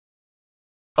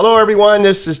Hello, everyone.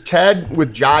 This is Ted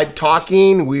with Jibe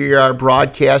Talking. We are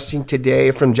broadcasting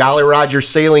today from Jolly Roger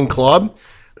Sailing Club,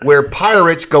 where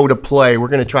pirates go to play. We're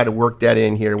going to try to work that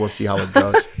in here. We'll see how it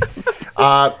goes.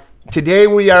 Today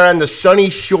we are on the sunny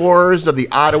shores of the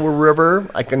Ottawa River.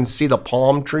 I can see the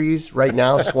palm trees right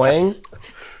now swaying.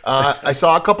 I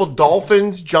saw a couple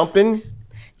dolphins jumping.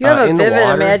 You have a vivid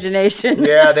imagination.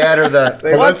 Yeah, that or the...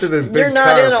 You're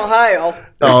not in Ohio.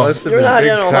 No, you're not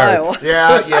in Ohio.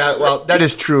 Yeah. Well, that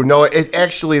is true. No,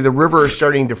 actually, the river is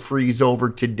starting to freeze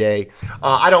over today.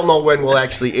 I don't know when we'll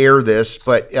actually air this,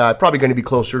 but probably going to be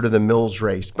closer to the Mills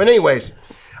race. But anyways,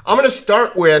 I'm going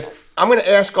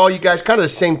to ask all you guys kind of the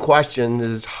same question: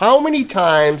 is how many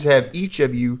times have each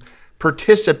of you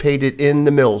participated in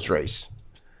the Mills race?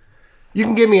 You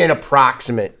can give me an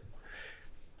approximate.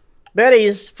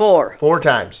 Betty's 4. 4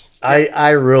 times. I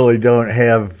really don't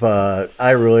have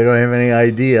any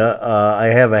idea. I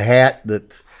have a hat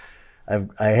that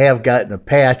I have gotten a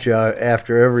patch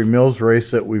after every Mills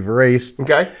race that we've raced.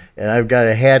 Okay. And I've got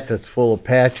a hat that's full of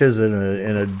patches and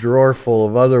a drawer full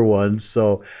of other ones.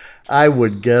 So I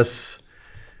would guess.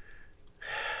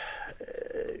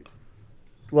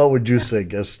 What would you say?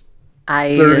 Guess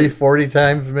 30, 40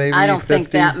 times maybe? I don't 50?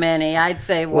 think that many. I'd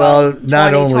say, well 20,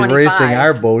 not only 25. racing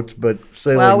our boats, but sailing with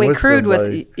somebody. Well, we crewed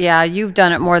with, you've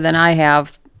done it more than I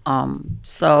have.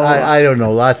 So I don't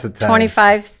know, lots of times.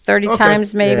 25, 30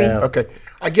 times maybe. Yeah. Okay.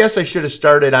 I guess I should have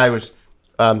started.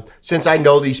 Since I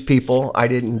know these people, I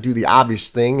didn't do the obvious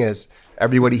thing as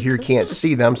everybody here can't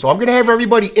see them. So I'm going to have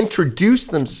everybody introduce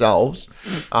themselves.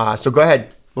 So go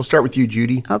ahead. We'll start with you,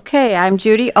 Judy. Okay, I'm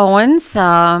Judy Owens.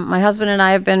 My husband and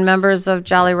I have been members of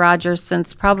Jolly Roger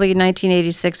since probably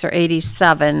 1986 or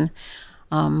 87.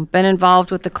 Been involved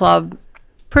with the club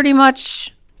quite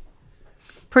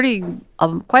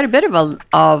a bit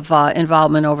of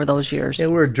involvement over those years. Yeah,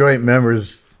 we're joint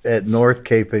members at North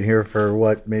Cape in here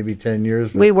for maybe 10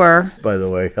 years? We were. By the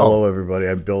way, hello everybody.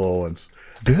 I'm Bill Owens.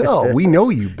 Bill, we know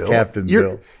you, Bill. Captain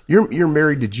Bill. You're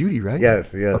married to Judy, right?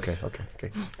 Yes. Okay.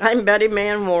 I'm Betty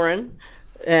Mann Warren,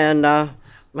 and my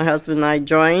husband and I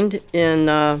joined in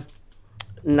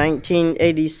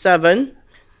 1987.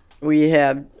 We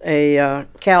had a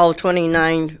Cal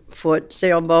 29-foot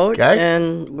sailboat,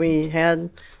 and we had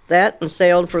that and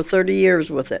sailed for 30 years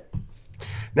with it.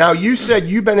 Now, you said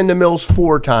you've been in the Mills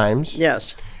 4 times.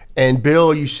 Yes. And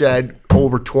Bill, you said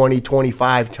over 20,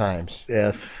 25 times.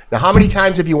 Yes. Now, how many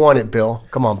times have you won it, Bill?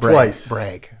 Come on, brag. Twice.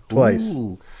 Brag. Twice.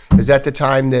 Ooh. Is that the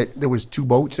time that there was 2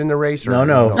 boats in the race? Or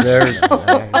No.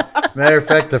 Matter of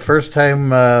fact, the first time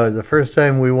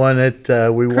we won it,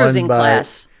 we cruising won by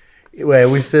class.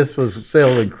 Well, this was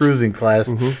sailed in cruising class.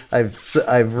 Mm-hmm.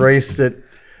 I've raced it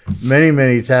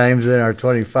many times in our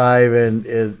 25, and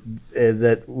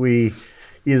that we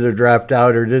either dropped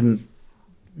out or didn't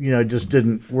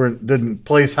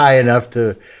place high enough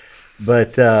to.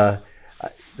 But the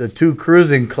 2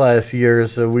 cruising class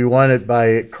years, we won it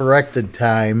by corrected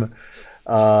time.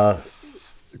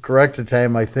 Corrected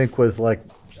time, I think, was like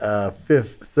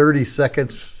 30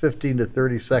 seconds, 15 to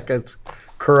 30 seconds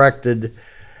corrected.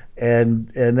 And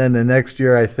then the next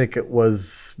year, I think it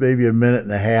was maybe a minute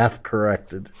and a half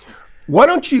corrected. Why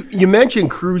don't you mentioned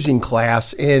cruising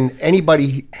class, and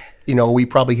anybody, we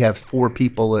probably have 4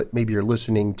 people that maybe are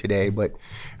listening today, but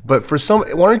for some,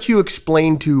 why don't you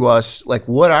explain to us, like,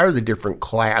 what are the different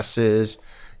classes?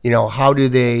 How do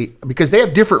they, because they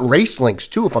have different race links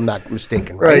too, if I'm not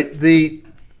mistaken, right? They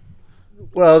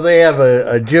have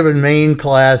a Jibe and main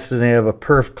class and they have a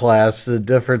perf class. The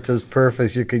difference is perf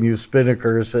is you can use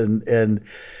spinnakers, and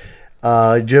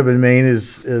Jibe and main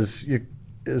is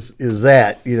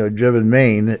that, Jibe and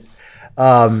main.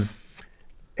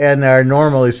 And there are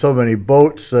normally so many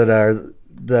boats that are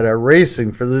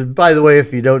racing for this. By the way,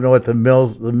 if you don't know what the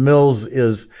Mills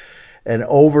is an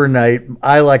overnight,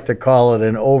 I like to call it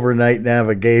an overnight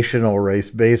navigational race,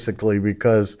 basically,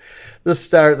 because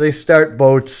they start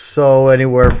boats so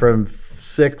anywhere from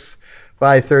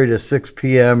 5:30 to 6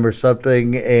 p.m. or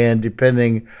something, and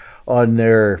depending on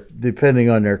their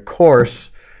course,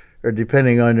 or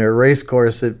depending on their race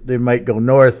course, they might go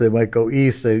north, they might go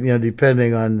east,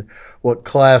 depending on what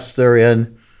class they're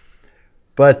in.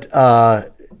 But I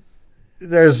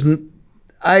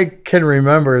can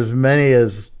remember as many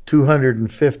as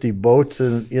 250 boats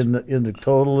in the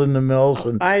total in the Mills,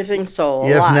 and I think so.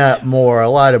 If not more, a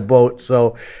lot of boats.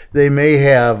 So they may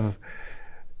have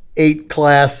 8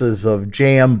 classes of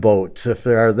jam boats, if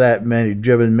there are that many,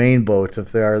 Jibe and main boats,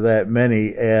 if there are that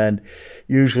many, and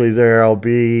usually there'll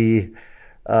be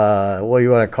what do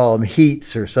you want to call them,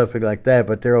 heats or something like that,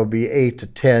 but there will be 8 to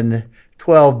 10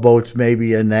 12 boats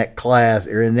maybe in that class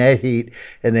or in that heat,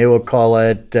 and they will call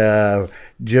it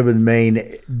Jibe and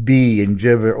Main B and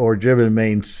Jibe and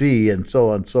Main C, and so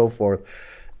on and so forth.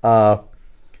 And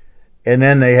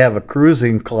then they have a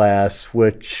cruising class,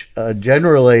 which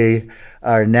generally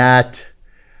are not,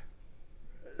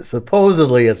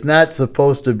 supposedly it's not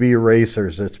supposed to be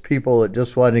racers. It's people that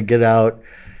just want to get out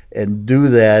and do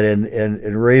that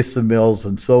and race the mills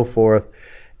and so forth.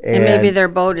 And maybe their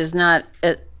boat is not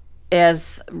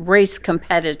as race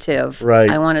competitive. Right.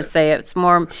 I want to say it's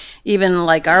more, even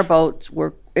like our boat,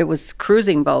 it was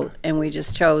cruising boat, and we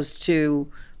just chose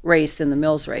to race in the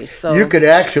mills race. So you could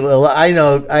actually, I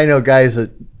know guys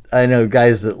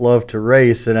that love to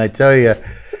race, and I tell you,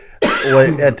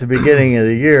 at the beginning of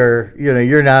the year,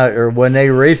 you're not, or when they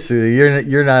race through,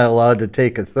 you're not allowed to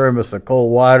take a thermos of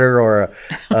cold water or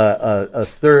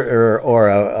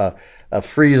a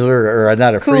freezer, or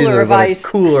not a cooler freezer, of but ice. a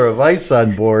cooler of ice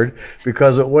on board,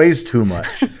 because it weighs too much.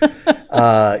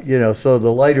 So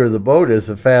the lighter the boat is,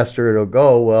 the faster it'll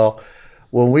go. Well,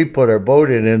 when we put our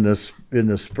boat in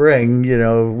the spring,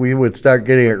 we would start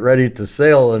getting it ready to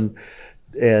sail, and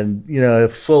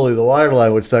if slowly the water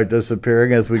line would start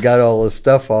disappearing as we got all the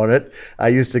stuff on it. I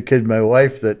used to kid my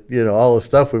wife that all the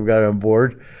stuff we've got on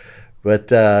board, but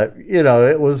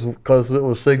it was because it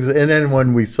was things. And then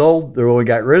when we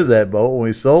got rid of that boat, when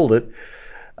we sold it,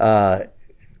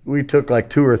 we took like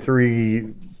 2 or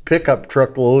 3 pickup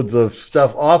truckloads of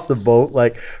stuff off the boat,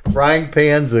 like frying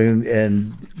pans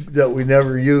and that we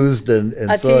never used, and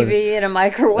a so TV and a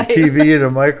microwave. TV and a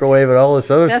microwave and all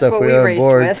this other That's stuff what we we had on raced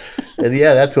board. with. And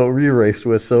yeah, that's what we raced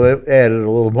with. So it added a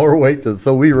little more weight to it.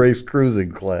 So we raced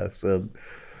cruising class. But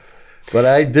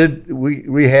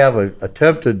we have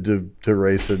attempted to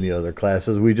race in the other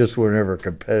classes. We just were never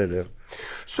competitive.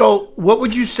 So what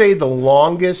would you say the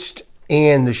longest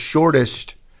and the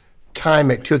shortest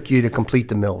time it took you to complete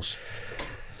the mills?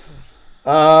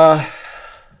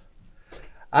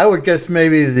 I would guess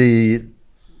maybe the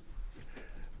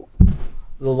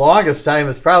longest time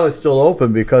is probably still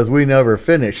open, because we never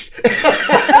finished.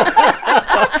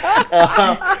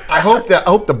 I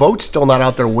hope the boat's still not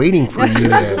out there waiting for you.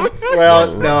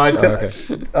 Well, no,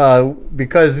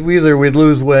 because either we'd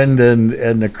lose wind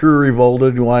and the crew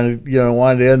revolted, wanted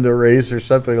to end the race or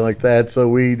something like that, so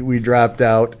we dropped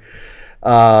out.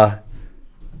 But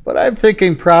I'm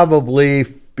thinking probably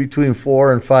between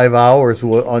 4 and 5 hours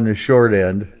on the short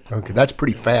end. Okay, that's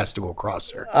pretty fast to go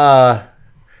across there.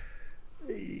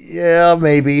 Yeah,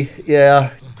 maybe.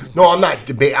 Yeah. No, I'm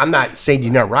not saying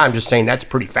you're not right. I'm just saying that's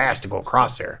pretty fast to go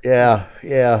across there.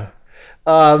 Yeah.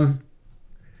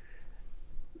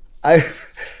 I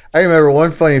remember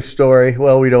one funny story.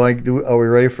 Well, we don't want to do. Are we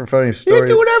ready for funny stories? You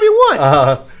do whatever you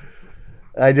want.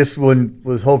 I just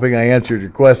was hoping I answered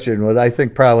your question. But I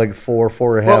think probably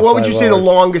 4.5. Well, what would you say the hours.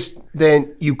 longest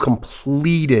then you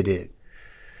completed it?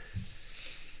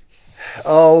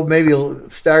 Oh, maybe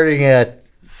starting at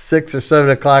 6 or 7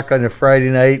 o'clock on a Friday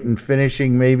night and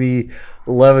finishing maybe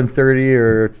 11:30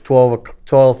 or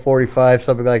 12:45,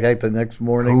 something like that, the next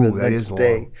morning. Ooh, the that next is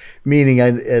day, long. meaning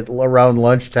at around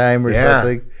lunchtime or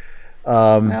something.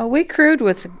 Well, we crewed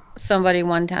with somebody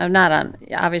one time,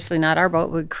 obviously not our boat.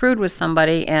 We crewed with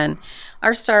somebody, and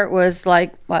our start was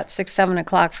like 6, 7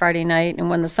 o'clock Friday night, and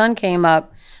when the sun came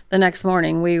up the next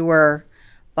morning, we were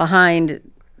behind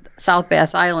South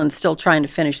Bass Island, still trying to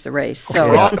finish the race.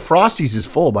 So Frosty's is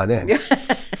full by then.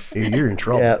 You're in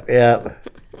trouble. Yeah.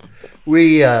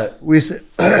 We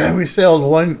sailed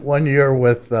one year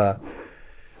with on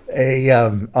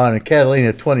a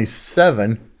Catalina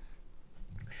 27,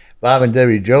 Bob and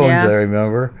Debbie Jones, Yeah. I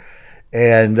remember,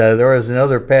 and there was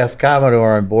another past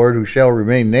Commodore on board who shall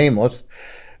remain nameless,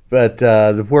 but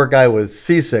the poor guy was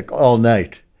seasick all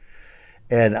night,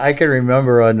 and I can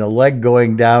remember on the leg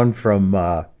going down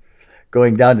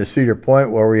to Cedar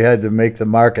Point, where we had to make the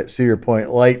mark at Cedar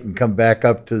Point Light and come back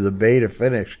up to the bay to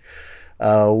finish.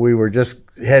 We were just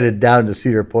headed down to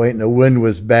Cedar Point, and the wind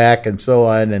was back and so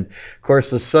on. And, of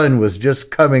course, the sun was just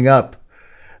coming up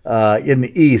in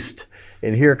the east.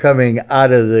 And here coming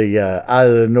out of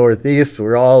the northeast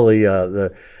were all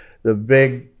the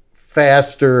big,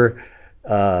 faster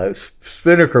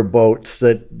spinnaker boats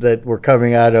that were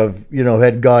coming out of,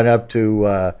 had gone up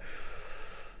to,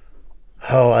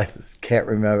 I can't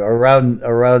remember, around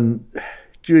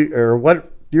or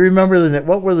what? Do you remember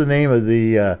what were the name of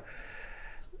the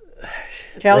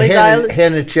Kelly's Island?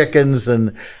 hen and chickens,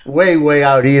 and way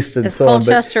out east and it's so on.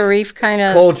 Colchester Reef kind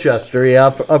of. Colchester, yeah,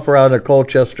 up around the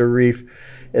Colchester Reef,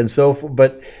 and so forth.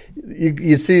 But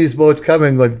you'd see these boats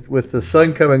coming with the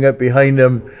sun coming up behind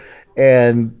them,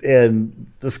 and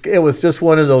it was just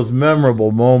one of those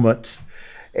memorable moments.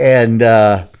 And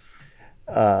all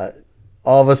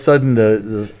of a sudden,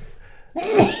 the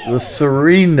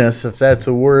sereneness, if that's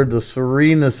a word, the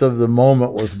sereneness of the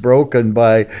moment was broken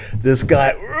by this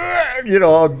guy,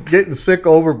 getting sick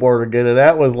overboard again. And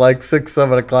that was like 6,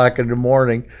 7 o'clock in the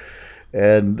morning.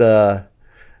 And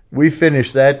we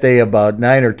finished that day about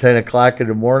 9 or 10 o'clock in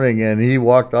the morning, and he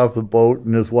walked off the boat,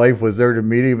 and his wife was there to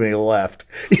meet him, and he left.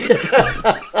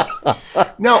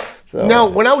 Now,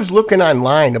 when I was looking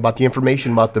online about the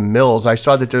information about the mills, I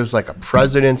saw that there's like a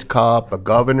President's Cup, a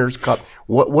Governor's Cup.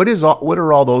 What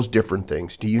are all those different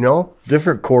things? Do you know?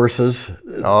 Different courses.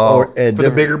 For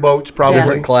the bigger boats, probably.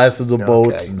 Different classes of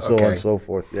boats and so on and so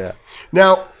forth, yeah.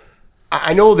 Now,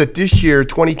 I know that this year,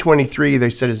 2023, they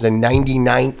said is the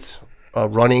 99th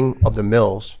running of the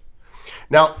mills.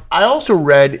 Now, I also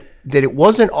read that it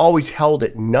wasn't always held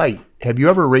at night. Have you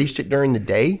ever raced it during the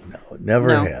day? No, never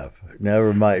have.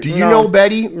 Never might. Do you know,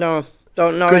 Betty? No,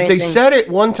 don't know Because anything. they said at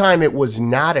one time it was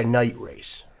not a night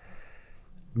race.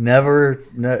 Never.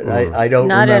 I don't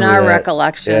Not remember in our that.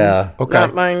 recollection. Yeah. Okay.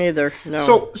 Not mine either.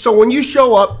 No. So when you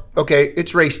show up, okay,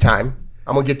 it's race time.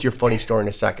 I'm going to get to your funny story in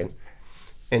a second.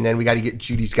 And then we got to get,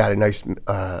 Judy's got a nice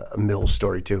mill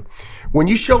story too. When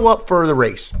you show up for the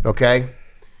race, okay,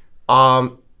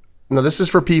 now this is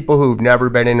for people who've never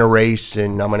been in a race,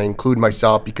 and I'm going to include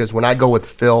myself because when I go with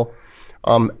Phil,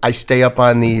 I stay up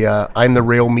on I'm the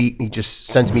rail meat, and he just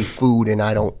sends me food, and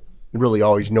I don't really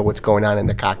always know what's going on in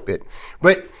the cockpit.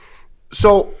 But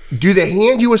so do they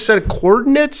hand you a set of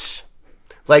coordinates?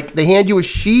 Like they hand you a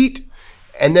sheet?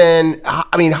 And then,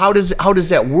 I mean, how does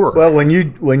that work? Well, when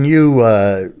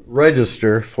you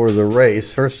register for the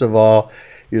race, first of all,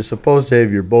 you're supposed to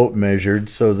have your boat measured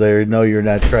so they know you're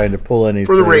not trying to pull anything.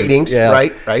 For the ratings,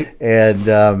 right.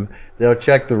 And they'll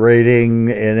check the rating,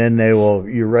 and then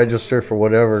you register for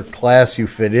whatever class you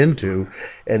fit into,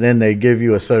 and then they give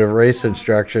you a set of race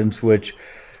instructions, which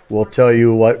will tell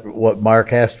you what mark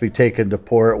has to be taken to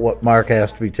port, what mark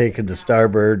has to be taken to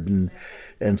starboard, and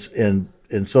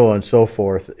so on and so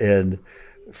forth. And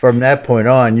from that point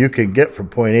on, you can get from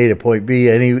point A to point B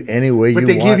any way you want. But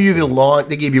they give you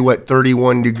they give you what,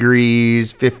 31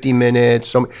 degrees, 50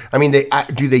 minutes. I mean, they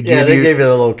give you? Yeah, they give you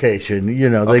the location. They give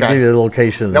you the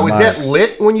location of the Now, is that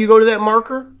lit when you go to that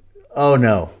marker? Oh,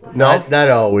 no. No? Not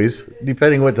always,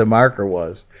 depending what the marker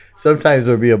was. Sometimes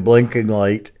there'll be a blinking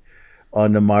light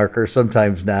on the marker,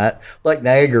 sometimes not. Like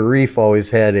Niagara Reef always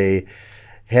had a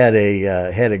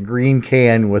green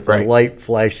can with a light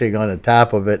flashing on the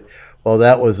top of it. Well,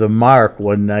 that was a mark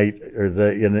one night, or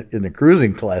in the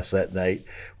cruising class that night.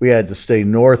 We had to stay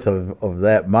north of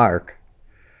that mark.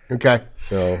 Okay.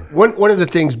 So one of the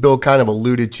things Bill kind of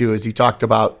alluded to is he talked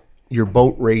about your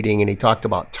boat rating and he talked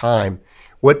about time.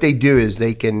 What they do is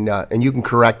they can, and you can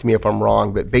correct me if I'm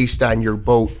wrong, but based on your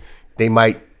boat, they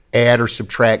might add or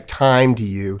subtract time to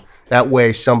you. That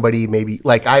way somebody maybe,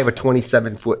 like I have a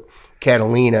 27-foot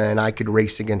Catalina and I could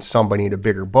race against somebody in a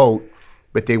bigger boat,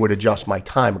 but they would adjust my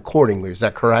time accordingly. Is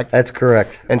that correct? That's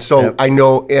correct. And so Yep. I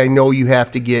know you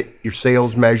have to get your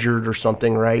sails measured or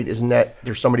something, right? Isn't that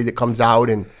there's somebody that comes out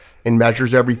and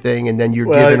measures everything, and then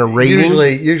you're given a rating?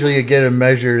 Usually you get them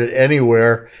measured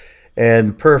anywhere,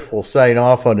 and perf will sign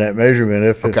off on that measurement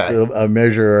if it's a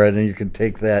measure, and then you can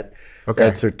take that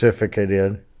certificate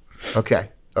in. Okay.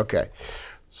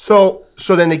 So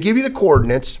then they give you the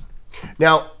coordinates.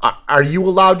 Now, are you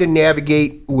allowed to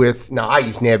navigate with? Now I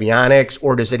use Navionics,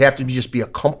 or does it have to just be a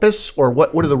compass, or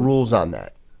what are the rules on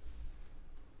that?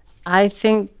 I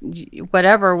think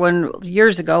whatever. When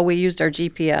years ago we used our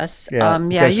GPS. Yeah.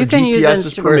 You So can GPS use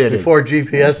is permitted. Before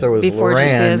GPS, there was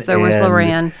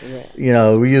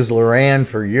Loran. We used Loran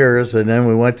for years, and then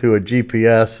we went to a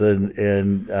GPS,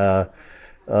 and there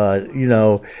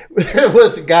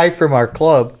was a guy from our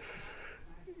club.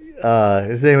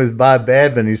 His name was Bob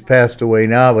Badman. He's passed away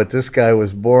now, but this guy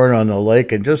was born on the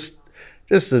lake and just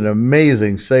an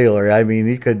amazing sailor. I mean,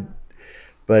 he could,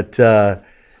 but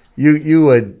you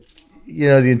would,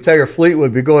 the entire fleet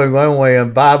would be going one way,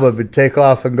 and Bob would take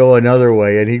off and go another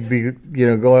way, and he'd be,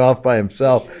 going off by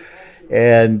himself.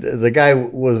 And the guy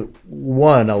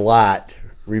won a lot.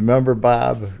 Remember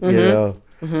Bob?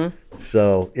 Mm-hmm. Mm-hmm.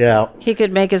 So yeah, he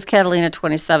could make his Catalina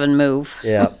 27 move.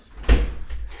 Yeah.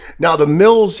 Now, the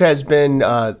Mills has been,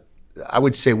 I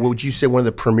would say, would you say one of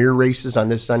the premier races on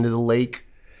this end of the lake?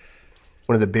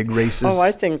 One of the big races? Oh,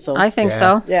 I think so. I think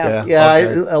so. Yeah.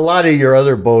 Okay. A lot of your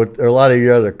other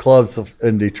other clubs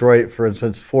in Detroit, for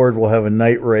instance, Ford will have a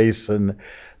night race, and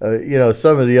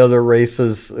some of the other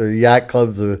races, yacht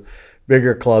clubs,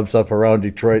 bigger clubs up around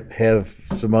Detroit have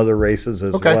some other races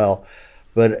as well.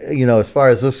 But as far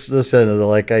as this end of the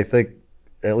lake, I think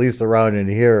at least around in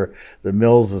here, the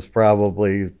Mills has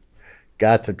probably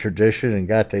got the tradition and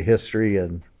got the history.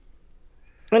 And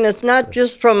it's not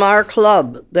just from our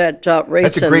club that racing.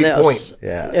 That's a great this. point.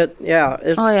 Yeah.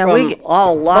 It's we from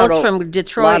a lot boats of from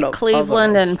Detroit, lot of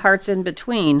Cleveland, others. and parts in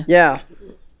between. Yeah,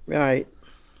 right.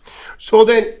 So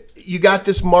then you got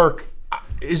this mark.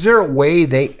 Is there a way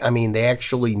they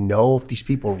actually know if these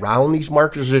people round these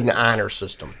marks, or is it an honor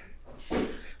system?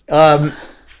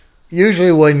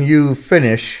 Usually when you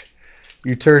finish,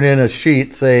 you turn in a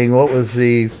sheet saying what was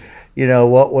the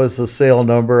sail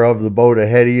number of the boat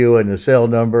ahead of you and the sail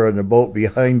number of the boat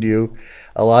behind you.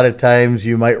 A lot of times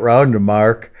you might round a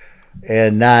mark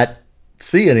and not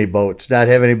see any boats, not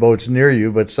have any boats near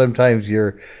you, but sometimes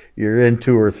you're in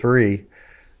two or three,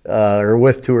 or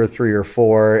with two or three or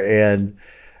four. And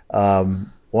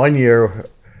one year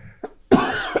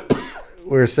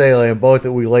we were sailing a boat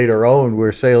that we later owned. We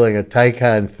were sailing a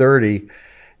Tycon 30,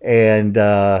 and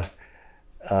I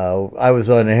was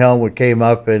on the helm. We came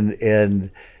up, and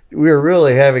we were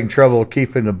really having trouble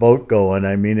keeping the boat going.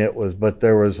 I mean, but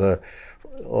there was a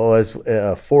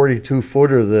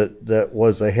 42-footer that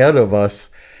was ahead of us,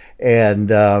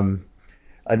 and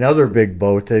another big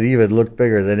boat that even looked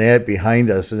bigger than that behind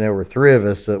us. And there were three of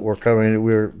us that were coming.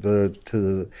 We were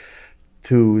to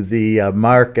the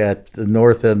mark at the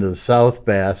north end of the South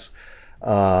Bass,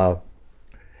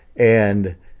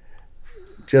 and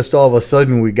just all of a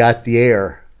sudden we got the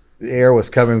air. The air was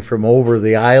coming from over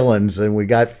the islands, and we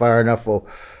got far enough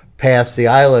past the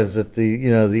islands that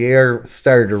the air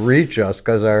started to reach us,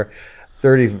 because our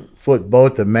 30-foot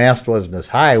boat, the mast wasn't as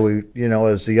high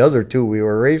as the other two we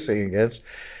were racing against.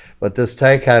 But this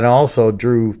Tycon also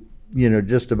drew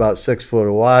just about 6 foot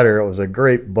of water. It was a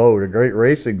great boat, a great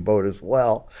racing boat as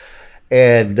well.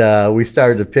 And we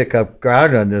started to pick up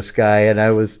ground on this guy, and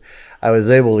I was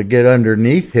able to get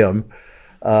underneath him,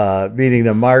 meaning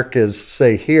the mark is,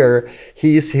 say, here,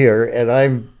 he's here, and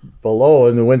I'm below,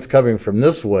 and the wind's coming from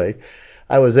this way.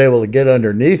 I was able to get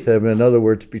underneath him. In other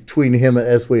words, between him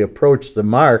as we approached the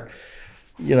mark,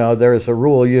 there's a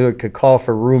rule you could call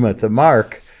for room at the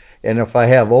mark. And if I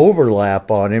have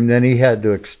overlap on him, then he had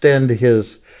to extend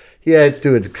his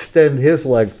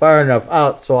leg far enough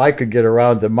out so I could get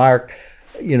around the mark,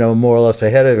 more or less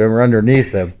ahead of him or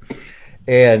underneath him.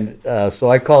 And so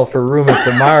I called for room at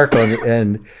the mark,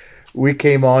 and we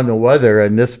came on the weather,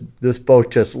 and this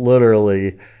boat just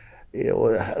literally,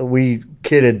 we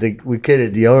kidded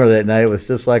the owner that night. It was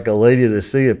just like a lady of the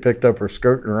sea had picked up her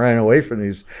skirt and ran away from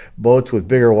these boats with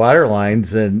bigger water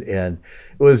lines, and it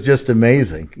was just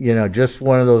amazing. Just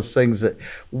one of those things that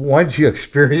once you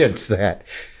experience that,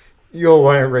 you'll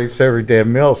want to race every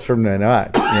damn Mills from then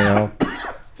on.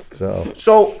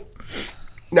 So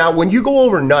now when you go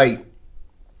overnight,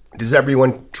 does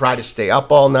everyone try to stay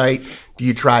up all night? Do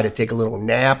you try to take a little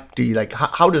nap? Do you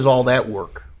how does all that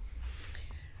work?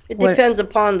 It depends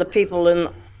upon the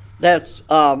people that's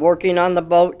working on the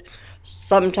boat.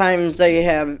 Sometimes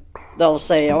they'll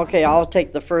say, okay, I'll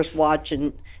take the first watch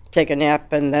and take a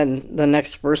nap, and then the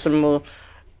next person will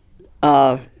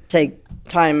take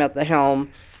time at the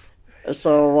helm.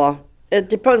 So it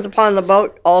depends upon the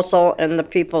boat also and the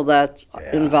people that's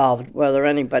involved, whether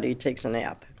anybody takes a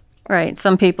nap. Right.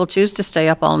 Some people choose to stay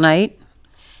up all night.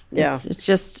 Yeah. It's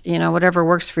just, whatever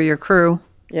works for your crew.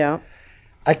 Yeah.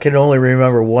 I can only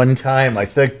remember one time, I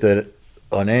think, that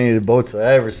on any of the boats that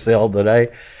I ever sailed that I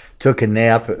took a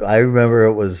nap. I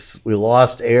remember we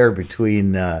lost air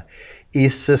between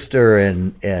East Sister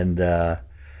and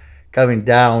coming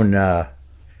down on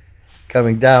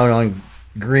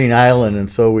Green Island,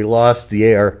 and so we lost the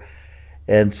air,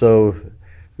 and so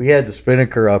we had the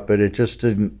spinnaker up, but it just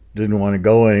didn't want to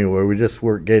go anywhere. We just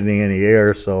weren't getting any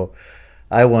air, so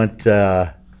I went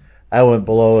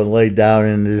below and laid down,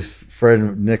 and his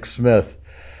friend Nick Smith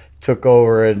took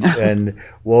over and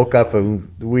woke up,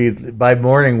 and by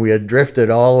morning we had drifted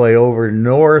all the way over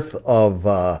north of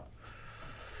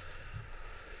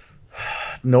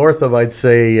I'd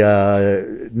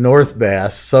say North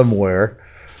Bass somewhere,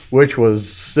 which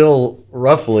was still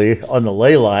roughly on the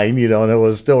ley line, and it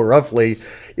was still roughly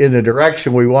in the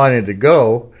direction we wanted to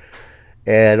go.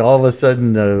 And all of a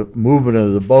sudden, the movement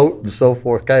of the boat and so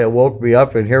forth kind of woke me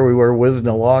up, and here we were whizzing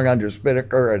along under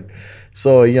spinnaker. And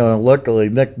so, luckily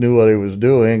Nick knew what he was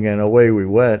doing, and away we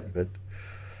went. But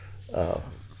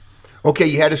okay,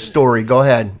 you had a story. Go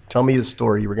ahead. Tell me the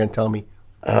story you were going to tell me.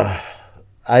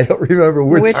 I don't remember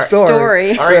which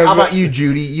story. All right, how about you,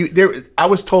 Judy? I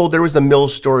was told there was a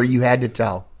Mills story you had to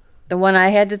tell. The one I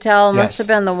had to tell must have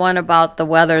been the one about the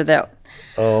weather that...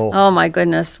 Oh my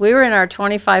goodness. We were in our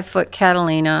 25-foot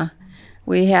Catalina.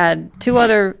 we had two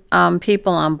other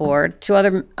people on board, two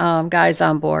other guys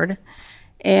on board.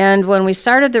 And when we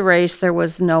started the race, there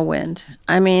was no wind.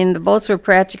 I mean, the boats were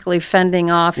practically fending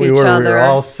off each other. We were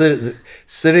all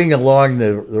sitting along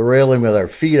the railing with our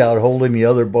feet out, holding the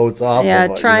other boats off. Yeah,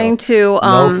 trying to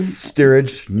no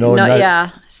steerage, no.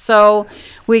 Yeah. So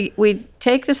we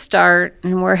take the start,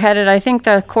 and we're headed. I think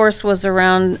the course was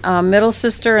around Middle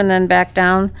Sister, and then back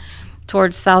down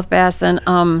towards South Bass. And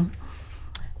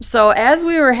so as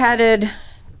we were headed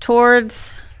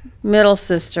towards Middle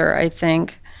Sister, I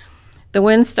think, the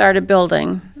wind started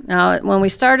building. Now, when we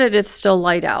started, it's still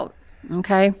light out,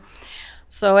 okay?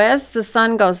 So as the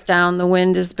sun goes down, the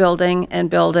wind is building and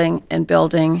building and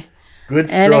building. Good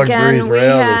strong breeze right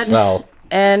out of the south.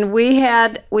 And we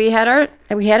had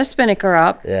a spinnaker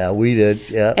up. Yeah, we did,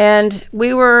 yeah. And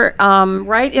we were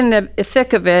right in the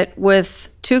thick of it with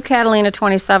two Catalina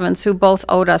 27s who both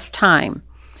owed us time.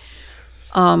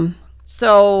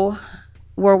 So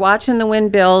we're watching the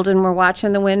wind build, and we're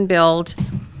watching the wind build.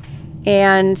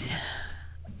 And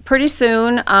pretty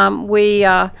soon, I'm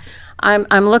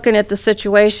looking at the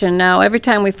situation now. Every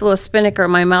time we flew a spinnaker,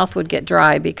 my mouth would get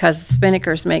dry because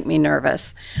spinnakers make me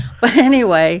nervous. But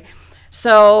anyway,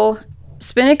 so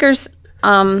spinnakers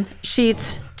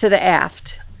sheets to the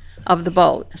aft of the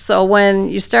boat. So when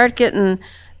you start getting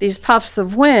these puffs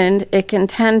of wind, it can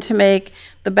tend to make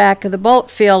the back of the boat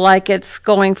feel like it's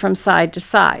going from side to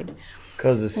side.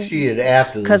 Because it's sheeted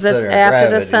after the center of gravity. Because it's after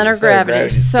the center of gravity.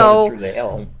 So through the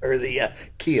helm or the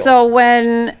keel. So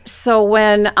when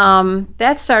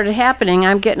that started happening,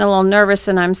 I'm getting a little nervous,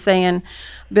 and I'm saying,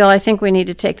 Bill, I think we need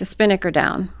to take the spinnaker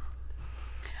down.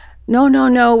 No.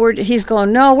 He's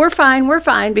going, no, we're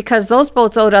fine, because those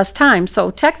boats owed us time.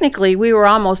 So technically, we were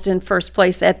almost in first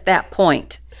place at that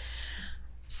point.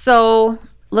 So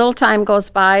little time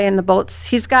goes by, and the boats.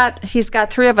 He's got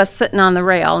three of us sitting on the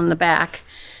rail in the back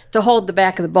to hold the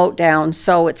back of the boat down,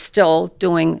 so it's still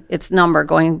doing its number,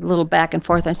 going a little back and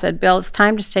forth. I said, Bill, it's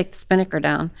time to take the spinnaker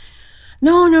down.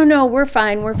 No, we're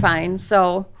fine.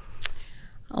 So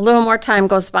a little more time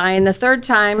goes by, and the third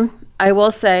time, I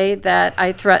will say that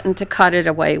I threatened to cut it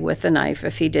away with a knife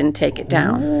if he didn't take it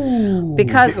down. Ooh,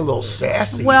 because getting a little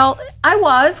sassy. Well,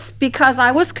 because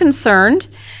I was concerned,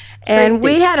 and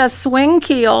we had a swing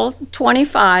keel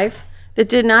 25 that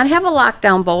did not have a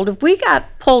lockdown bolt. If we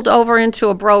got pulled over into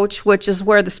a broach, which is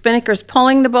where the spinnaker's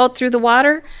pulling the boat through the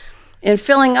water and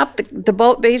filling up the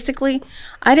boat, basically,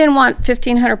 I didn't want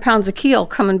 1,500 pounds of keel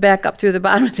coming back up through the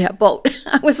bottom of that boat.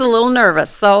 I was a little nervous.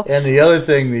 So. And the other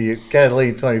thing, the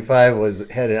Catalina 25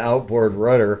 had an outboard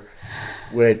rudder,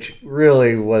 which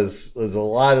really was a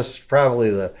lot of,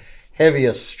 probably the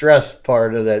heaviest stress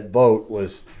part of that boat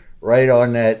was right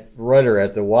on that rudder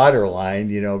at the water line,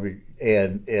 yeah,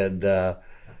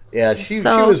 she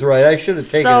was right. I should have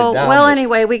taken it down. Well,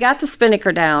 anyway, we got the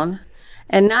spinnaker down,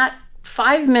 and not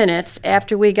 5 minutes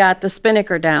after we got the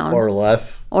spinnaker down, or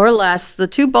less, the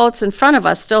two boats in front of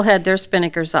us still had their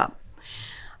spinnakers up.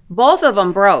 Both of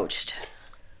them broached.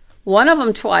 One of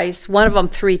them twice, one of them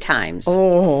 3 times.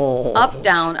 Oh. Up,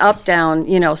 down,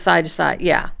 side to side.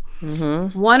 Yeah.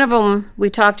 Mm-hmm. One of them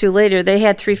we talked to later, they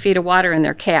had 3 feet of water in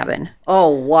their cabin. Oh,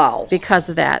 wow. Because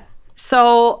of that.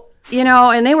 So,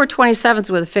 and they were 27s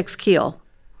with a fixed keel.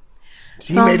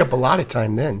 He made up a lot of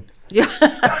time then. Yeah.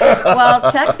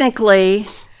 Well, technically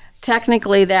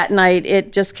that night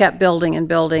it just kept building and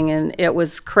building, and it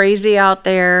was crazy out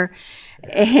there.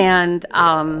 And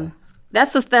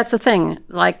that's the thing.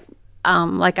 Like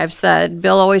I've said,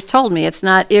 Bill always told me, it's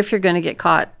not if you're going to get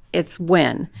caught, it's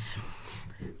when.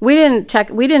 We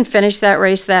didn't finish that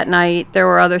race that night. There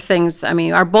were other things. I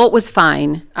mean, our boat was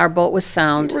fine. Our boat was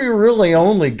sound. We really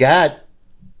only got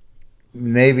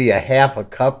maybe a half a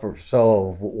cup or so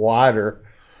of water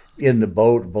in the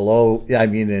boat below.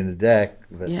 In the deck.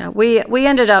 But yeah, we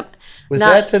ended up. Was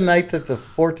that the night that the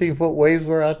 14-foot waves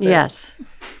were out there? Yes.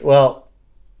 Well,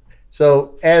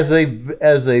 so as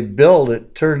they build,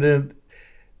 it turned in.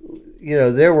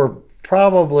 There were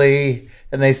probably.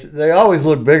 And they always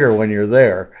look bigger when you're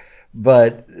there,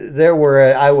 but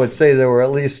I would say there were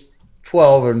at least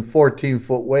 12 and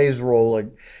 14-foot waves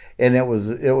rolling, and it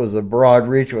was a broad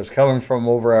reach. It was coming from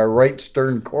over our right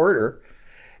stern quarter,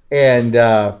 and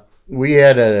we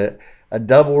had a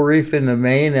double reef in the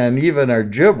main, and even our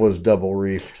jib was double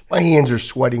reefed. My hands are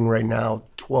sweating right now.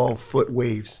 12-foot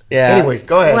waves. Yeah. Anyways,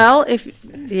 go ahead. Well,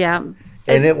 and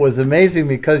it was amazing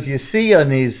because you see on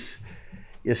these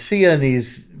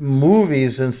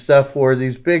movies and stuff where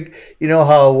these big,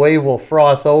 how a wave will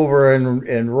froth over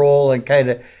and roll and kind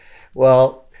of,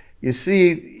 well, you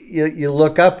see, you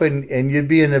look up and you'd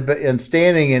be and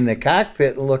standing in the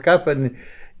cockpit and look up and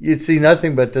you'd see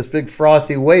nothing but this big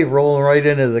frothy wave rolling right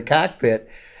into the cockpit.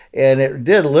 And it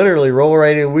did literally roll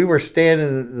right in. We were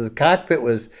standing, the cockpit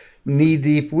was knee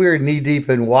deep. We were knee deep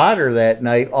in water that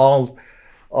night. We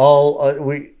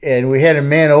had a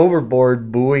man overboard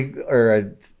buoy,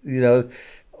 or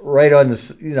right on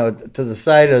the to the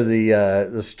side of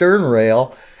the stern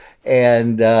rail,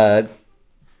 and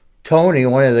Tony,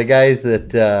 one of the guys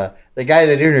the guy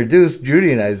that introduced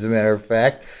Judy and I, as a matter of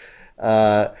fact,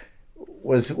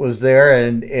 was there,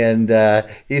 and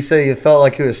he said he felt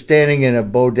like he was standing in a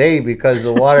bidet because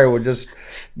the water would just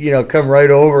come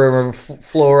right over him and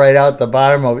flow right out the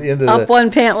bottom into up one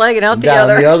pant leg and out the down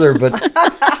other. the other. But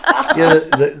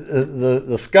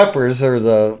the scuppers, or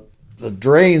the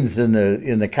drains in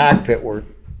the cockpit, were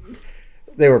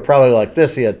probably like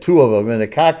this. He had two of them, and the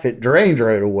cockpit drained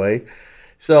right away.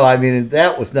 So I mean,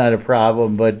 that was not a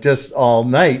problem. But just all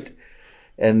night,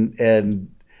 and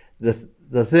the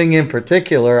thing in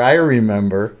particular I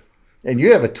remember, and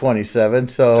you have a 27,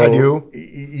 so I do.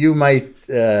 You might,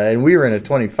 and we were in a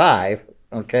 25.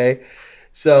 Okay,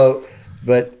 so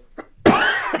but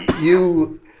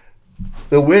the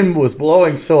wind was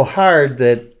blowing so hard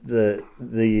that the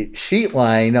sheet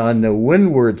line on the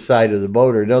windward side of the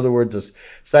boat, or in other words, the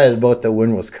side of the boat the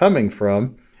wind was coming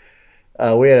from,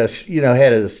 we had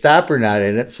a stopper knot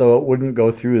in it so it wouldn't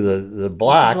go through the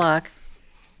block.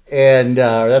 And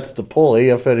that's the pulley,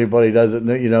 if anybody doesn't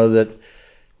know, that.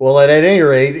 Well, at any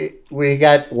rate, we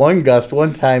got one gust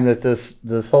one time that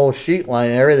this whole sheet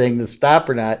line and everything, the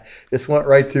stopper knot, just went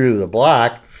right through the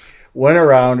block, went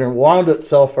around and wound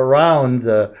itself around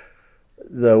the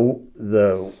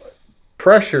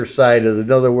pressure side of it.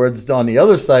 In other words, on the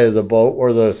other side of the boat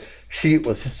where the sheet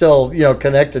was still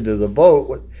connected to the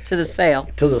boat, to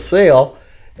the sail.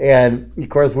 And of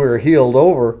course we were heeled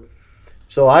over,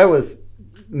 so I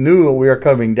knew we were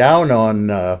coming down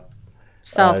on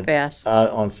South Bass.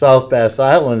 On South Bass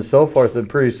Island and so forth, and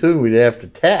pretty soon we'd have to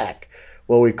tack.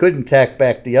 Well, we couldn't tack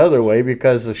back the other way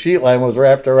because the sheet line was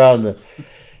wrapped around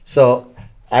So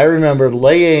I remember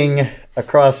laying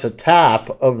across the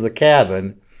top of the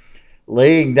cabin,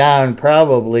 laying down,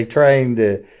 probably trying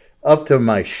to, up to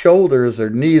my shoulders or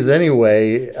knees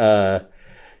anyway,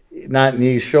 not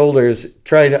knees, shoulders,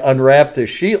 trying to unwrap the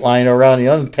sheet line around and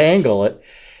untangle it.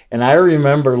 And I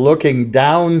remember looking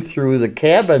down through the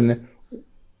cabin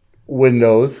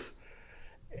windows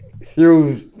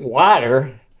through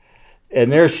water,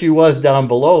 and there she was down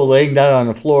below, laying down on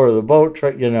the floor of the boat.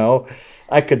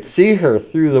 I could see her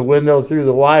through the window, through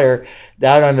the wire,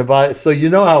 down on the bottom. So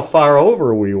how far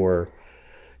over we were.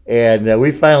 And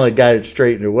we finally got it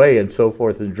straightened away and so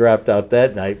forth, and dropped out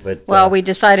that night. But we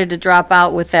decided to drop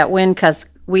out with that wind because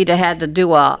we'd have had to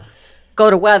go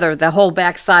to weather the whole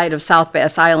backside of South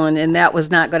Bass Island, and that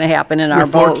was not going to happen in our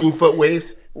boat. 14-foot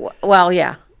waves? Well,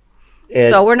 yeah.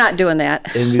 So we're not doing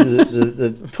that. And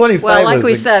the 25. Well, like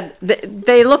we said,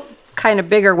 they look kind of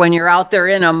bigger when you're out there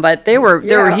in them, but they were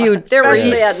huge.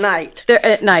 Especially at night.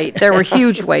 At night, there were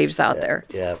huge waves out there.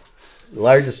 Yeah, the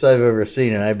largest I've ever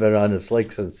seen, and I've been on this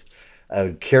lake since I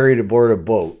was carried aboard a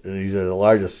boat, and these are the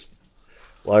largest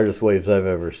waves I've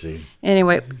ever seen.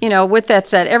 Anyway, with that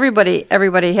said,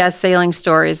 everybody has sailing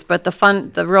stories, but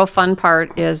the real fun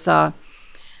part is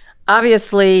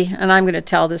obviously, and I'm going to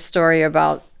tell this story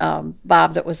about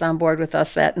Bob that was on board with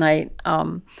us that night.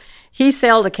 He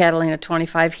sailed a Catalina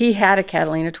 25. He had a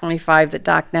Catalina 25 that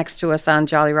docked next to us on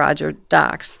Jolly Roger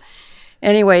docks.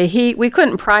 Anyway, we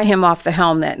couldn't pry him off the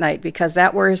helm that night because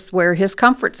that was where his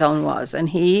comfort zone was, and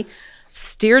he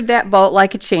steered that boat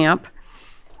like a champ.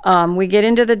 We get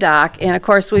into the dock, and of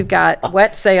course we've got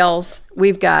wet sails.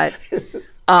 We've got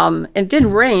it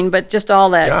didn't rain, but just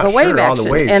all that, the wave action.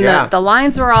 The waves, and the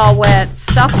lines were all wet.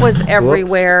 Stuff was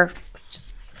everywhere.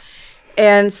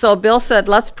 And so Bill said,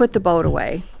 let's put the boat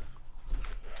away.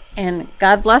 And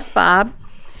God bless Bob.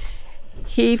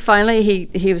 He finally,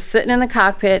 he was sitting in the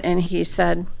cockpit, and he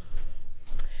said,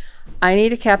 I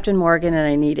need a Captain Morgan, and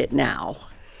I need it now.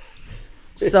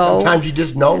 So sometimes you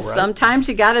just know, right? Sometimes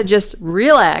you got to just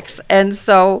relax. And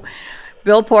so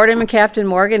Bill poured him a Captain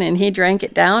Morgan, and he drank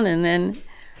it down, and then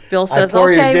Bill says,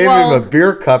 gave him a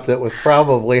beer cup that was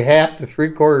probably half to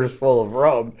 3/4 full of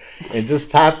rum, and just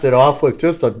topped it off with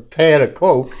just a can of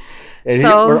Coke. And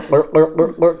So- said,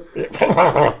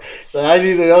 I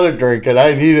need another drink, and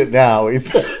I need it now. He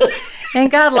said.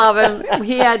 And God love him.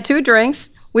 He had 2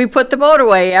 drinks. We put the boat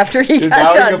away after he got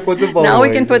now done. we can put the boat now away.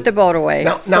 we can put the boat away.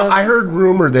 Now, I heard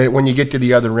rumor that when you get to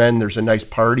the other end, there's a nice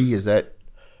party. Is There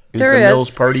the is.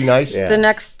 Mills party nice? Yeah. The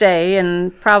next day,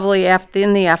 and probably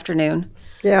in the afternoon,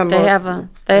 Yeah, they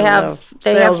have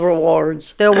sales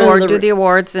rewards. the award, do the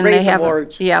awards, and race they have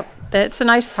awards. Yep. It's a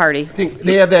nice party. I think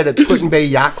they have that at Put-in Bay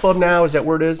Yacht Club now. Is that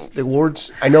where it is? The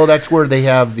awards? I know that's where they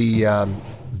have the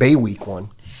Bay Week one.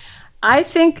 I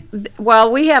think,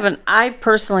 well, I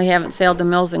personally haven't sailed the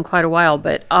mills in quite a while,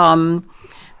 but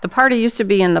the party used to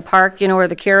be in the park, where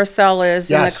the carousel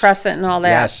is and the crescent and all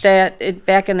that. Yes.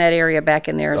 Back in that area back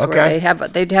in there is where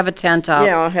they'd have a tent up.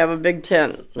 Yeah, have a big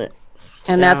tent.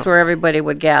 And that's where everybody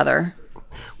would gather.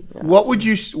 What would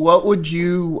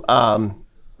you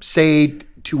say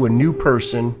to a new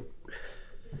person?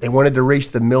 They wanted to race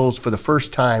the mills for the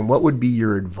first time. What would be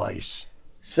your advice?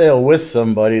 Sail with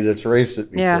somebody that's raced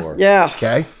it before. Yeah.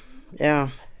 Okay. Yeah.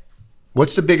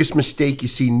 What's the biggest mistake you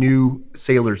see new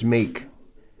sailors make?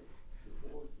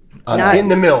 In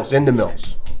the mills.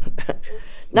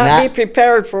 Not be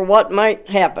prepared for what might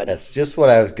happen. That's just what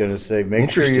I was going to say.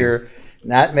 Make sure you're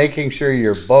not making sure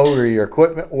your boat or your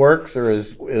equipment works or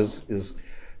is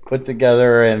put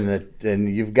together and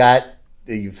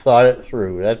you've thought it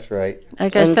through. That's right.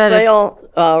 Like I said,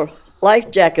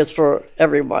 life jackets for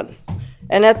everyone.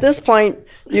 And at this point,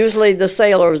 usually the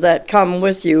sailors that come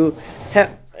with you,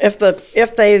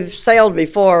 if they've sailed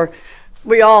before,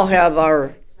 we all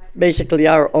have basically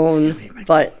our own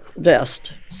life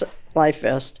vest.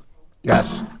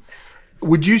 Yes.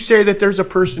 Would you say that there's a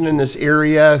person in this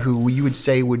area who you would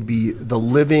say would be the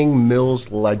living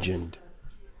mills legend?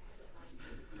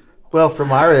 Well,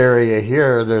 from our area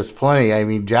here, there's plenty. I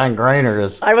mean, John Greiner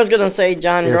is. I was going to say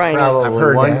John Greiner.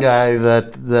 Probably one guy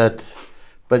that,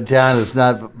 but John is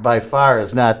not by far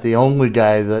is not the only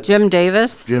guy that. Jim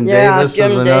Davis. Jim Davis is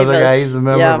another guy. He's a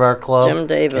member of our club. Jim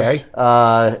Davis.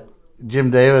 Okay.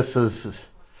 Jim Davis is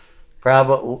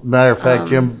probably matter of fact.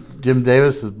 Jim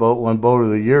Davis's boat won Boat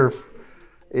of the Year.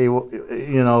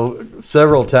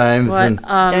 Several times.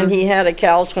 And he had a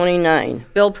Cal 29.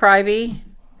 Bill Pryby.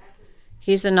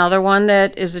 He's another one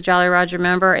that is a Jolly Roger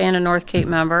member and a North Cape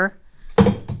member.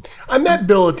 I met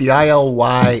Bill at the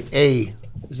ILYA.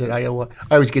 Is it ILY?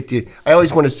 I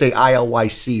always want to say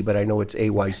ILYC, but I know it's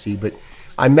AYC. But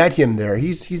I met him there.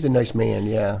 He's a nice man,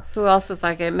 yeah. Who else was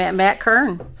like it? Matt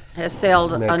Kern has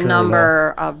sailed a lot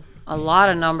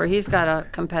of number. He's got a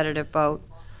competitive boat.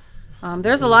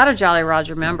 There's a lot of Jolly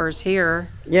Roger members here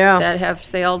that have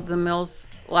sailed the mills.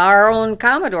 Well, our own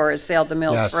Commodore has sailed the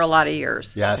mills for a lot of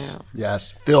years.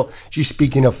 Yes. Phil, she's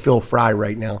speaking of Phil Fry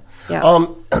right now. Yeah.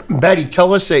 Betty,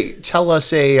 tell us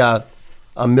a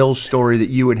Mills story that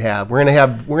you would have. We're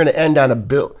gonna end on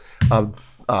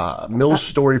a Mills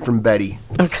story from Betty.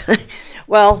 Okay.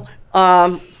 Well,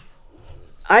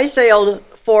 I sailed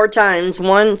 4 times.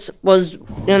 Once was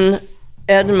in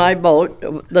Ed and my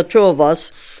boat. The two of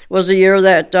us was the year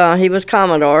that he was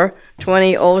Commodore,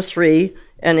 2003.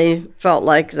 And he felt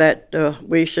like that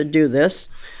we should do this.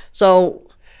 So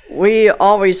we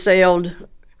always sailed,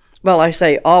 well, I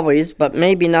say always, but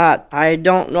maybe not. I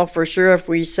don't know for sure if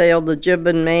we sailed the Jibe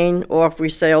in Maine or if we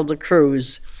sailed the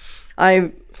cruise.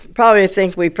 I probably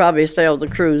think we sailed the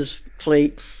cruise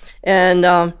fleet. And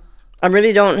I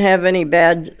really don't have any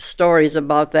bad stories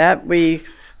about that. We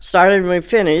started and we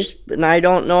finished, and I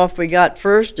don't know if we got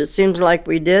first. It seems like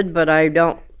we did, but I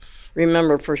don't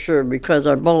remember for sure because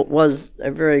our boat was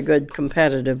a very good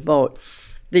competitive boat.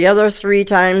 The other 3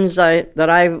 times that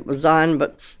I was on,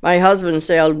 but my husband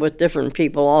sailed with different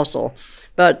people also.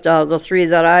 But the 3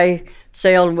 that I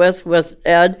sailed with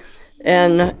Ed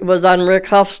and was on Rick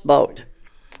Huff's boat.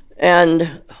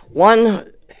 And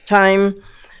one time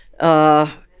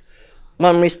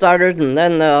when we started and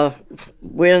then the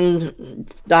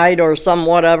wind died or some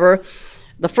whatever,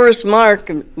 the first mark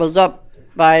was up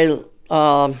by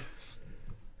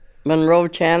Monroe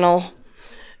Channel,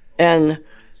 and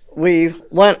we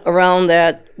went around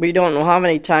that, we don't know how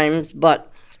many times,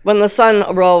 but when the sun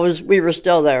arose, we were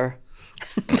still there.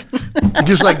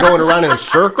 Just like going around in a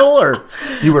circle, or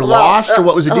you were lost, or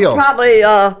what was the deal? Probably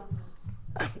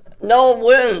no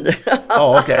wind.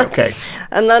 Oh, okay.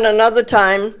 And then another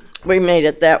time, we made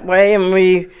it that way, and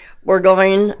we were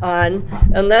going on,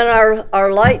 and then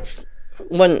our lights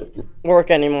wouldn't work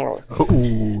anymore.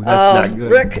 Ooh, that's not good.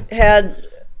 Rick had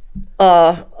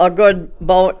a good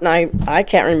boat, and I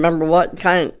can't remember what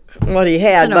he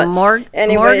had, but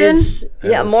anyways,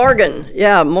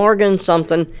 Morgan? Morgan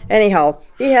something. Anyhow,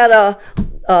 he had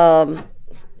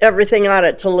everything on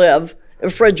it to live,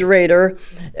 refrigerator,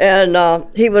 and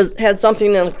he had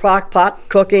something in a crock pot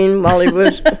cooking while he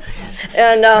was.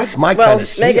 And that's my kind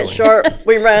of make it short,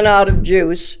 we ran out of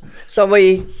juice, so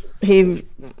he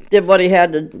did what he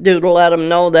had to do to let him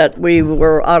know that we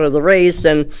were out of the race,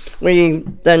 and we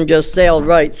then just sailed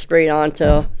right straight on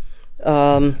to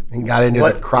and got into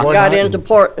the crock. Got into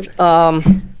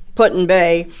Put-in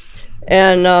Bay,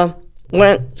 and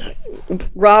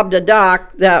robbed a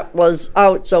dock that was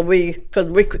out, so they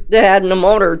had no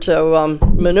motor to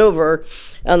maneuver,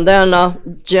 and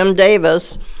then Jim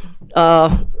Davis,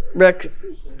 Rick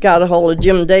got a hold of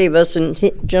Jim Davis, and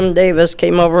Jim Davis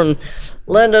came over and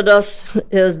lended us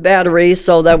his battery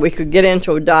so that we could get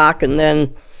into a dock, and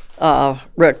then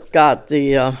Rick got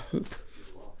the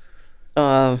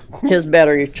his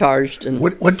battery charged. And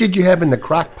What did you have in the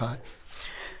crock pot?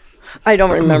 I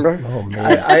don't remember. Oh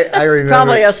man. I remember.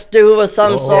 Probably a stew of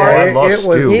some sort. I love It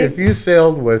was stew. if you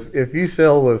sailed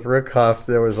with Rick Huff,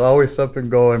 there was always something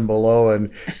going below, and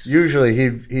usually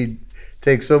he'd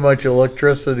take so much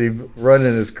electricity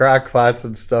running his crock pots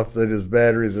and stuff that his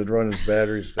batteries would run his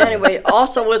batteries down. Anyway,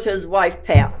 also with his wife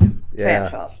Pat. Yeah.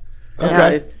 Pat Huff.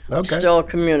 Okay. I Okay. still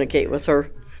communicate with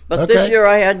her. But Okay. this year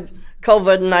I had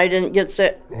COVID and I didn't get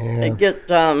sick. Yeah. I get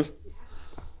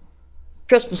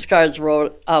Christmas cards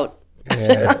wrote out.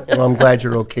 Yeah. Well, I'm glad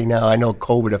you're okay now. I know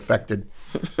COVID affected,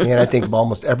 and I think of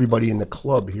almost everybody in the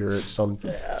club here to some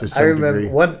I remember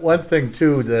degree. one thing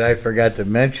too that I forgot to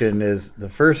mention is the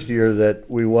first year that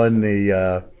we won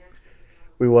that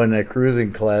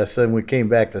cruising class, and we came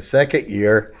back the second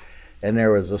year, and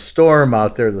there was a storm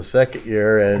out there the second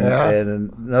year, and Yeah.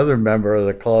 and another member of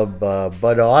the club,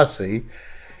 Bud Aussie,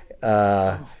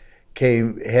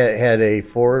 had a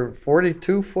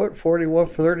 42 foot, 41,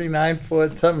 39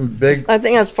 foot, something big. I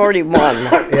think that's 41.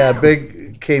 Yeah,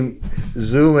 big came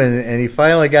zooming, and he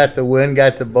finally got the win,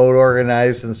 got the boat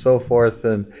organized and so forth,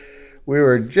 and we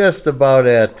were just about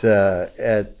at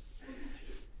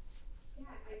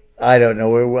I don't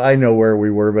know, I know where we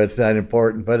were, but it's not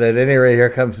important. But at any rate, here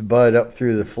comes Bud up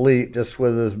through the fleet, just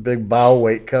with his big bow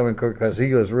weight coming, because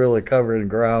he was really covering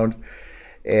ground.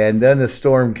 And then the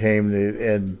storm came,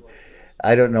 and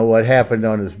I don't know what happened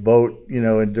on his boat,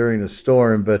 and during the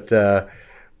storm, but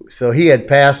so he had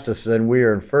passed us, and we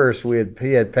were in first.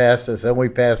 He had passed us, and we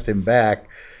passed him back,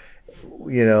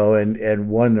 and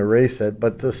won the race.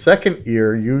 But the second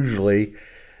year, usually,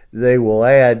 they will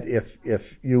add,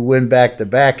 if you win back to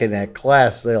back in that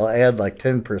class, they'll add like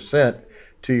 10%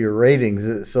 to your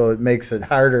ratings, so it makes it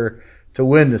harder to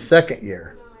win the second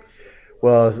year.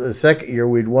 Well, the second year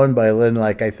we'd won by Lynn,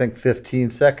 like I think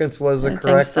 15 seconds was it think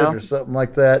corrected so. or something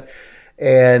like that.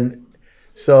 And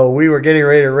so we were getting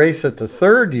ready to race it the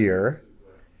third year,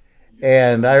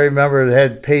 and I remember it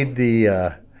had paid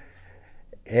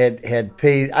had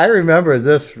paid. I remember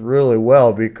this really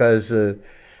well because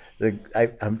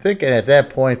I'm thinking at that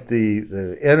point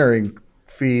the entering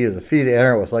fee, the fee to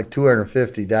enter was like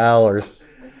 $250,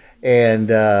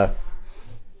 and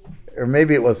or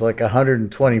maybe it was like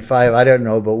 125. I don't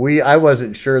know, but I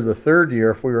wasn't sure the third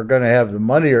year if we were going to have the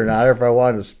money or not, or if I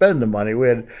wanted to spend the money. We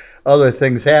had other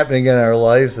things happening in our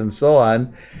lives and so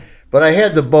on. But I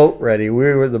had the boat ready.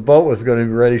 The boat was going to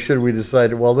be ready should we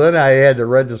decide. Well, then I had to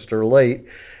register late,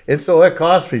 and so it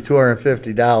cost me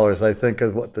 $250. I think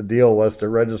is what the deal was to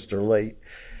register late.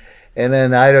 And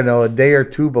then I don't know, a day or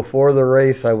two before the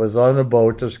race, I was on the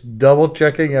boat just double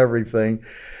checking everything.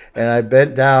 And I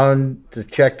bent down to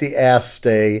check the aft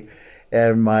stay,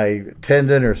 and my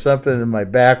tendon or something in my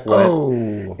back went.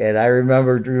 Oh. And I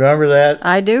remember that?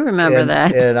 I do remember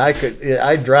that. And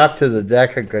I dropped to the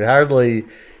deck and could hardly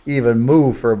even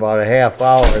move for about a half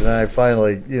hour, and then I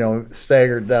finally,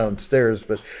 staggered downstairs.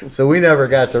 But so we never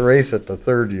got to race it the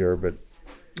third year. But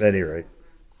at any rate,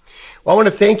 Well, I want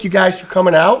to thank you guys for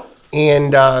coming out,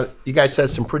 and you guys had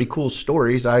some pretty cool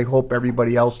stories. I hope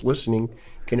everybody else listening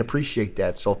can appreciate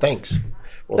that. So thanks.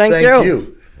 well, Thank thank you.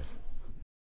 you.